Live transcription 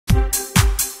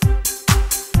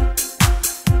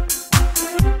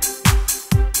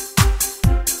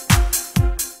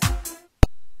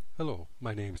Hello,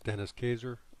 my name is Dennis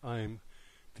Kaczor. I'm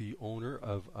the owner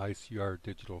of ICUR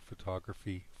Digital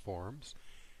Photography Forums,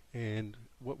 and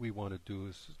what we want to do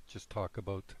is just talk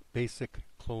about basic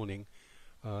cloning.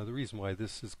 The reason why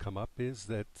this has come up is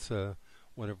that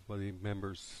one of the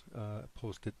members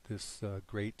posted this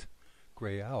great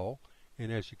gray owl,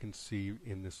 and as you can see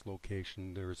in this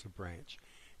location there's a branch,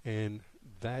 and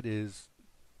that is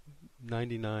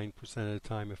 99% of the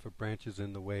time, if a branch is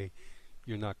in the way,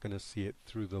 you're not going to see it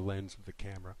through the lens of the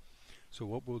camera. So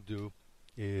what we'll do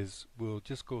is we'll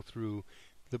just go through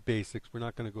the basics. We're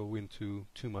not going to go into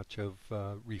too much of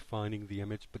refining the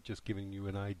image, but just giving you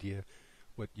an idea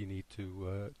what you need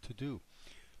to do.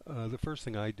 The first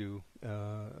thing I do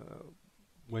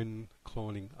when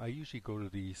cloning, I usually go to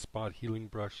the spot healing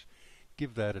brush,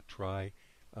 give that a try.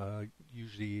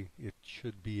 Usually it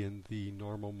should be in the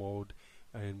normal mode,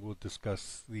 and we'll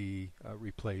discuss the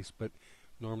replace, but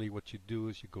normally what you do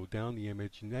is you go down the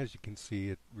image, and as you can see,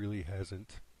 it really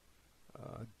hasn't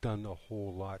done a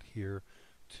whole lot here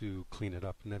to clean it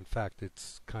up, and in fact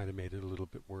it's kind of made it a little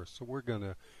bit worse. So we're going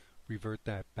to revert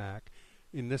that back.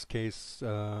 In this case,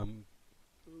 we'll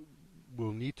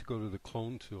need to go to the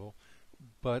clone tool,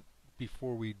 but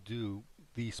before we do,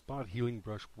 the spot healing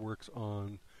brush works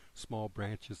on small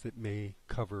branches that may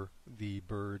cover the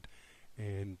bird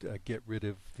and get rid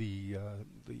of the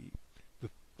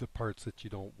parts that you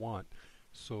don't want.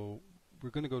 So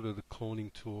we're going to go to the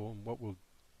cloning tool, and what we'll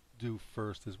do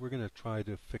first is we're going to try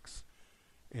to fix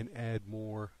and add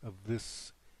more of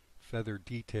this feather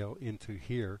detail into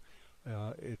here.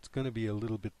 It's going to be a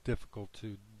little bit difficult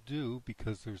to do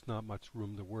because there's not much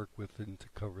room to work with and to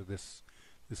cover this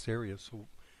area. So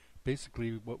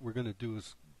basically what we're going to do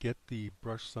is get the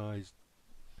brush size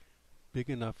big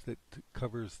enough that it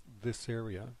covers this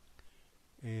area,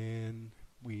 and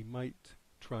we might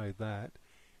try that.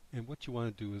 And what you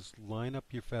want to do is line up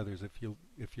your feathers.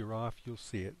 If you're off, you'll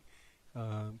see it.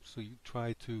 So you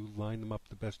try to line them up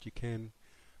the best you can.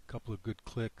 A couple of good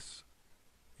clicks,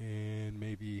 and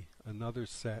maybe another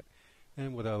set.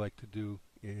 And what I like to do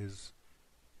is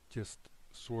just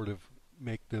sort of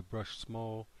make the brush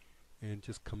small and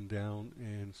just come down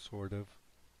and sort of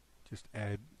just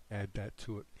add that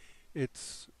to it.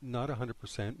 It's not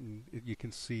 100%, and you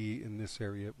can see in this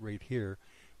area right here,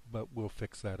 but we'll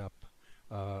fix that up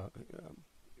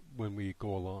when we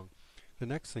go along. The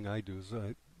next thing I do is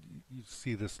you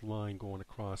see this line going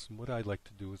across, and what I like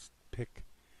to do is pick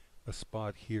a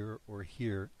spot here or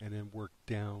here and then work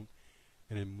down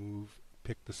and then move,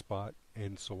 pick the spot,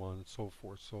 and so on and so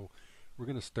forth. So we're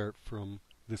going to start from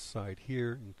this side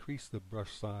here, increase the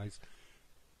brush size.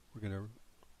 We're going to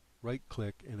right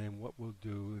click, and then what we'll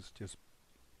do is just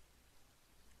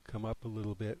come up a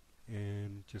little bit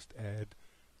and just add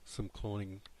some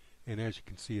cloning. And as you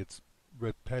can see, it's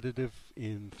repetitive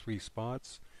in 3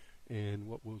 spots, and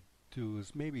what we'll do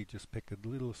is maybe just pick a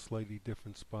little slightly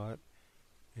different spot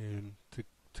and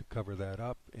to cover that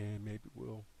up, and maybe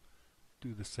we'll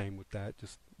do the same with that.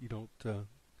 Just you don't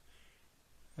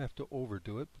have to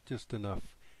overdo it, but just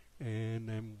enough. And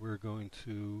then we're going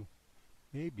to,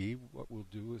 maybe what we'll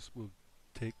do is we'll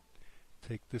take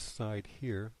this side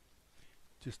here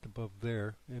just above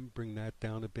there and bring that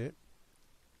down a bit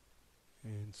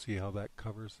and see how that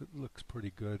covers. It looks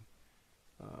pretty good.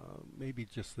 Maybe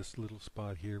just this little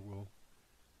spot here will,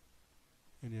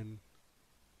 and then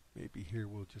maybe here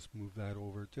we'll just move that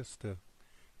over just to,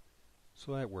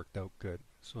 so that worked out good.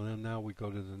 So then now we go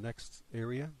to the next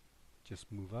area,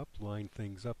 just move up, line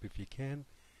things up if you can,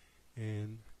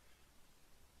 and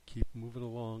keep moving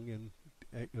along, and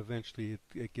eventually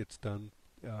it gets done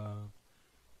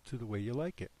to the way you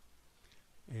like it.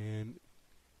 And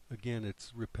again,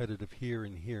 it's repetitive here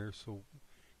and here, so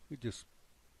we just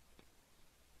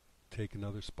take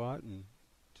another spot and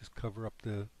just cover up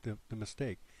the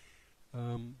mistake.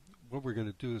 What we're going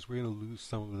to do is we're going to lose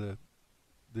some of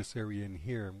this area in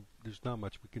here, and there's not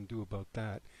much we can do about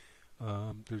that.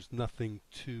 There's nothing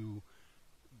to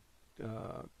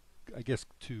I guess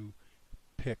to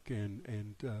pick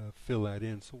and fill that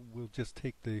in, so we'll just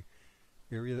take the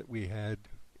area that we had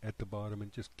at the bottom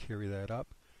and just carry that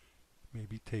up.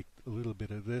 Maybe take a little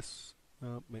bit of this.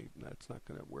 Maybe that's not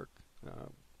going to work.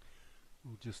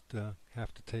 We'll just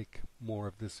have to take more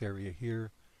of this area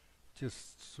here,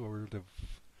 just sort of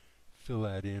fill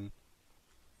that in,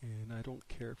 and I don't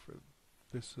care for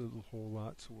this a whole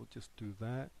lot, so we'll just do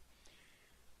that.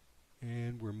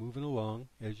 And we're moving along.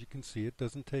 As you can see, it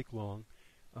doesn't take long.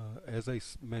 As I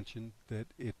mentioned, that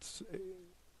it's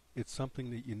something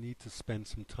that you need to spend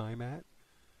some time at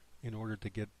in order to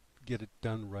get it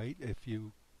done right. If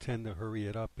you tend to hurry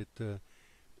it up,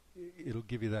 it'll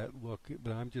give you that look.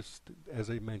 But I'm just, as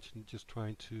I mentioned, just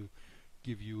trying to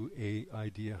give you a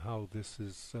idea how this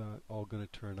is all going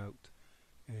to turn out.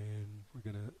 And we're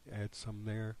going to add some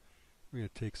there. We're going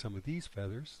to take some of these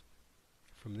feathers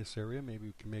from this area. Maybe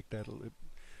we can make that a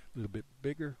little bit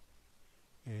bigger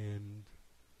and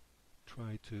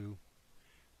try to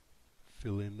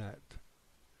fill in that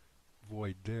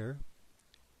void there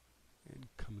and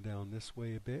come down this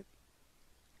way a bit.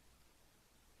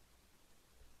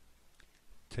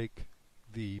 Take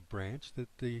the branch that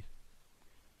the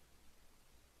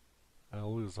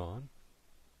owl is on,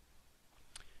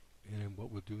 and what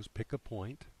we'll do is pick a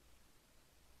point,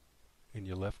 and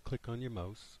you left click on your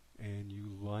mouse and you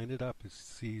line it up.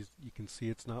 You can see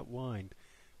it's not lined.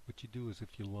 What you do is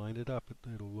if you line it up,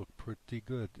 it'll look pretty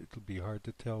good. It'll be hard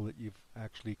to tell that you've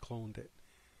actually cloned it,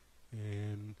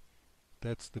 and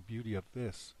that's the beauty of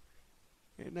this.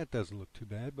 And that doesn't look too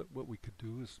bad, but what we could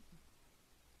do is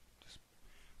just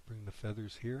bring the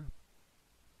feathers here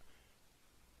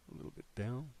a little bit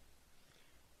down,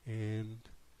 and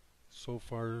so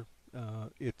far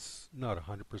it's not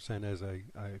 100% as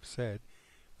I've said,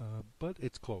 but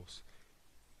it's close.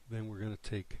 Then we're going to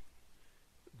take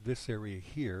this area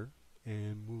here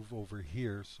and move over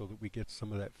here so that we get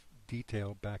some of that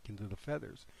detail back into the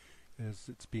feathers, as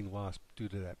it's being lost due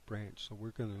to that branch. So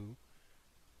we're going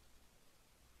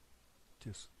to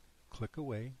just click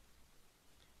away,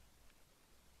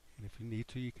 and if you need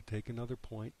to, you can take another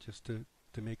point just to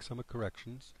make some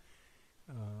corrections.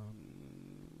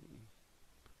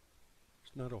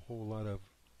 There's not a whole lot of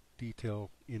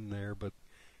detail in there, but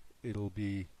it'll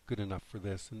be good enough for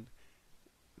this. And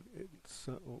it's,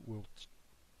 we'll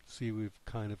see, we've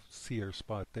kind of see our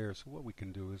spot there. So what we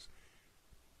can do is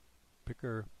pick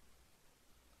our,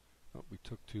 oh, we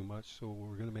took too much, so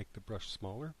we're going to make the brush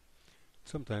smaller.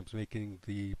 Sometimes making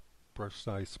the brush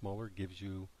size smaller gives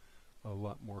you a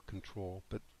lot more control,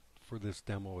 but for this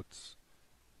demo it's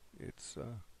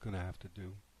going to have to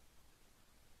do.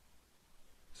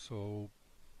 So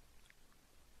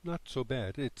not so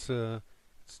bad. It's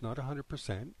not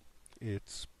 100%.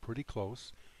 It's pretty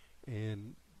close.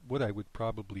 And what I would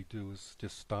probably do is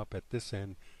just stop at this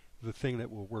end. The thing that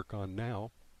we'll work on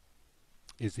now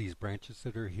is these branches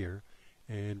that are here,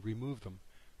 and remove them.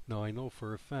 Now I know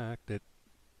for a fact that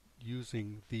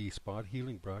using the spot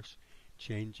healing brush,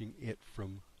 changing it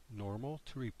from normal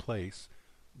to replace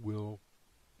will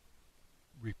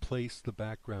replace the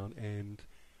background and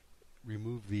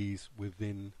remove these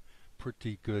within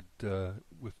pretty good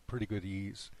with pretty good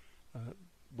ease.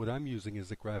 What I'm using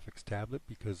is a graphics tablet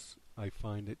because I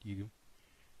find that you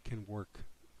can work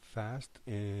fast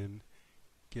and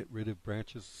get rid of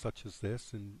branches such as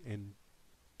this, and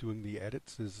doing the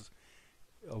edits is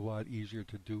a lot easier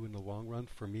to do in the long run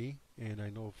for me, and I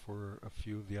know for a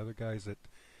few of the other guys that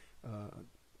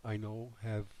I know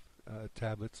have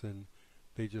tablets, and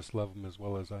they just love them as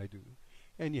well as I do,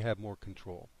 and you have more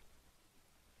control.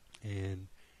 And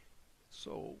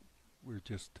so we're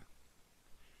just,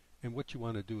 and what you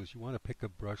want to do is you want to pick a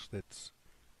brush that's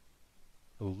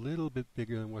a little bit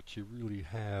bigger than what you really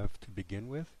have to begin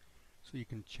with, so you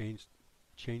can change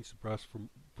the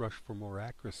brush for more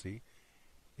accuracy,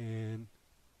 and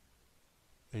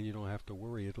you don't have to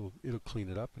worry. It'll clean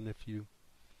it up, and if you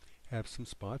have some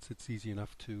spots, it's easy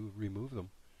enough to remove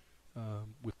them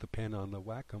with the pen on the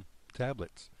Wacom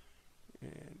tablets.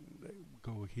 And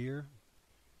go here,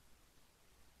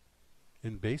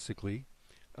 and basically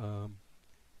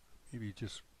maybe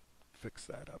just fix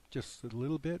that up just a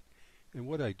little bit. And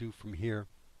what I do from here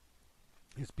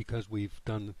is, because we've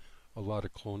done a lot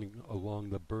of cloning along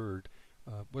the bird,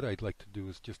 what I'd like to do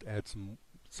is just add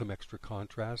some extra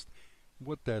contrast.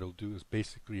 What that'll do is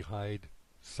basically hide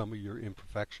some of your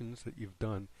imperfections that you've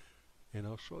done, and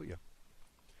I'll show you.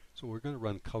 So we're going to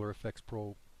run Color Effects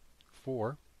Pro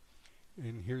 4,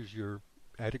 and here's your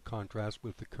added contrast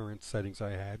with the current settings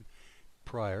I had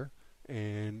prior,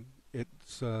 and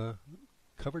it's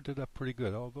covered it up pretty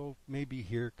good, although maybe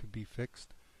here could be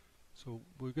fixed. So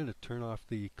we're going to turn off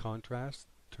the contrast,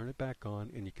 turn it back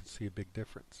on, and you can see a big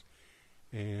difference.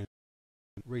 And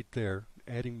right there,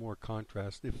 adding more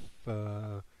contrast. If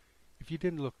you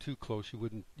didn't look too close,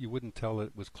 you wouldn't tell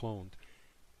it was cloned.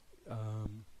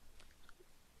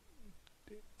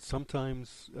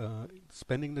 Sometimes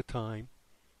spending the time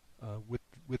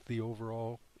with the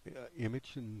overall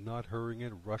image and not hurrying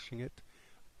it, rushing it,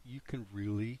 you can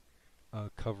really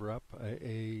cover up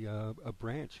a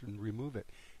branch and remove it.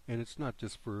 And it's not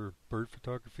just for bird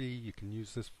photography. You can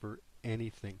use this for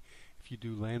anything. If you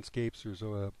do landscapes, there's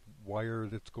a wire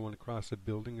that's going across a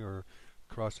building or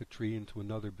across a tree into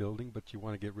another building, but you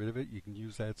want to get rid of it, you can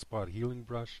use that spot healing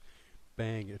brush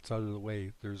bang, it's out of the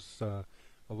way. There's a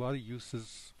lot of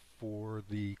uses for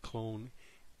the clone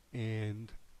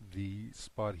and the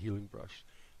spot healing brush.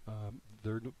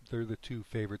 They're the two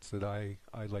favorites that I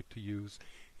like to use,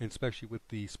 and especially with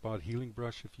the spot healing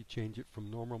brush, if you change it from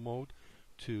normal mode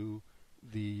to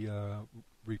the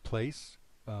replace,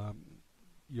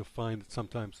 you'll find that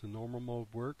sometimes the normal mode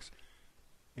works,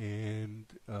 and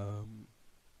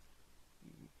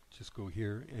just go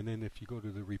here, and then if you go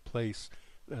to the replace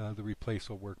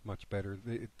will work much better.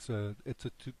 It's a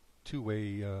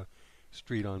two-way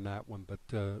street on that one,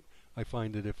 but I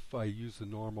find that if I use the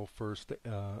normal first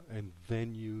and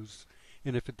then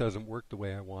and if it doesn't work the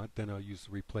way I want, then I'll use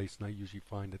the replace, and I usually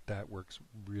find that that works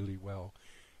really well.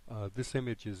 This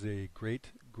image is a great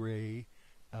gray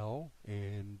owl,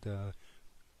 and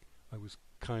I was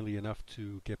kindly enough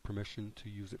to get permission to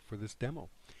use it for this demo.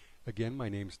 Again, my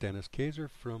name is Dennis Kaczor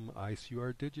from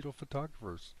ICUR Digital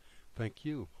Photographers. Thank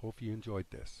you. Hope you enjoyed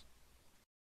this.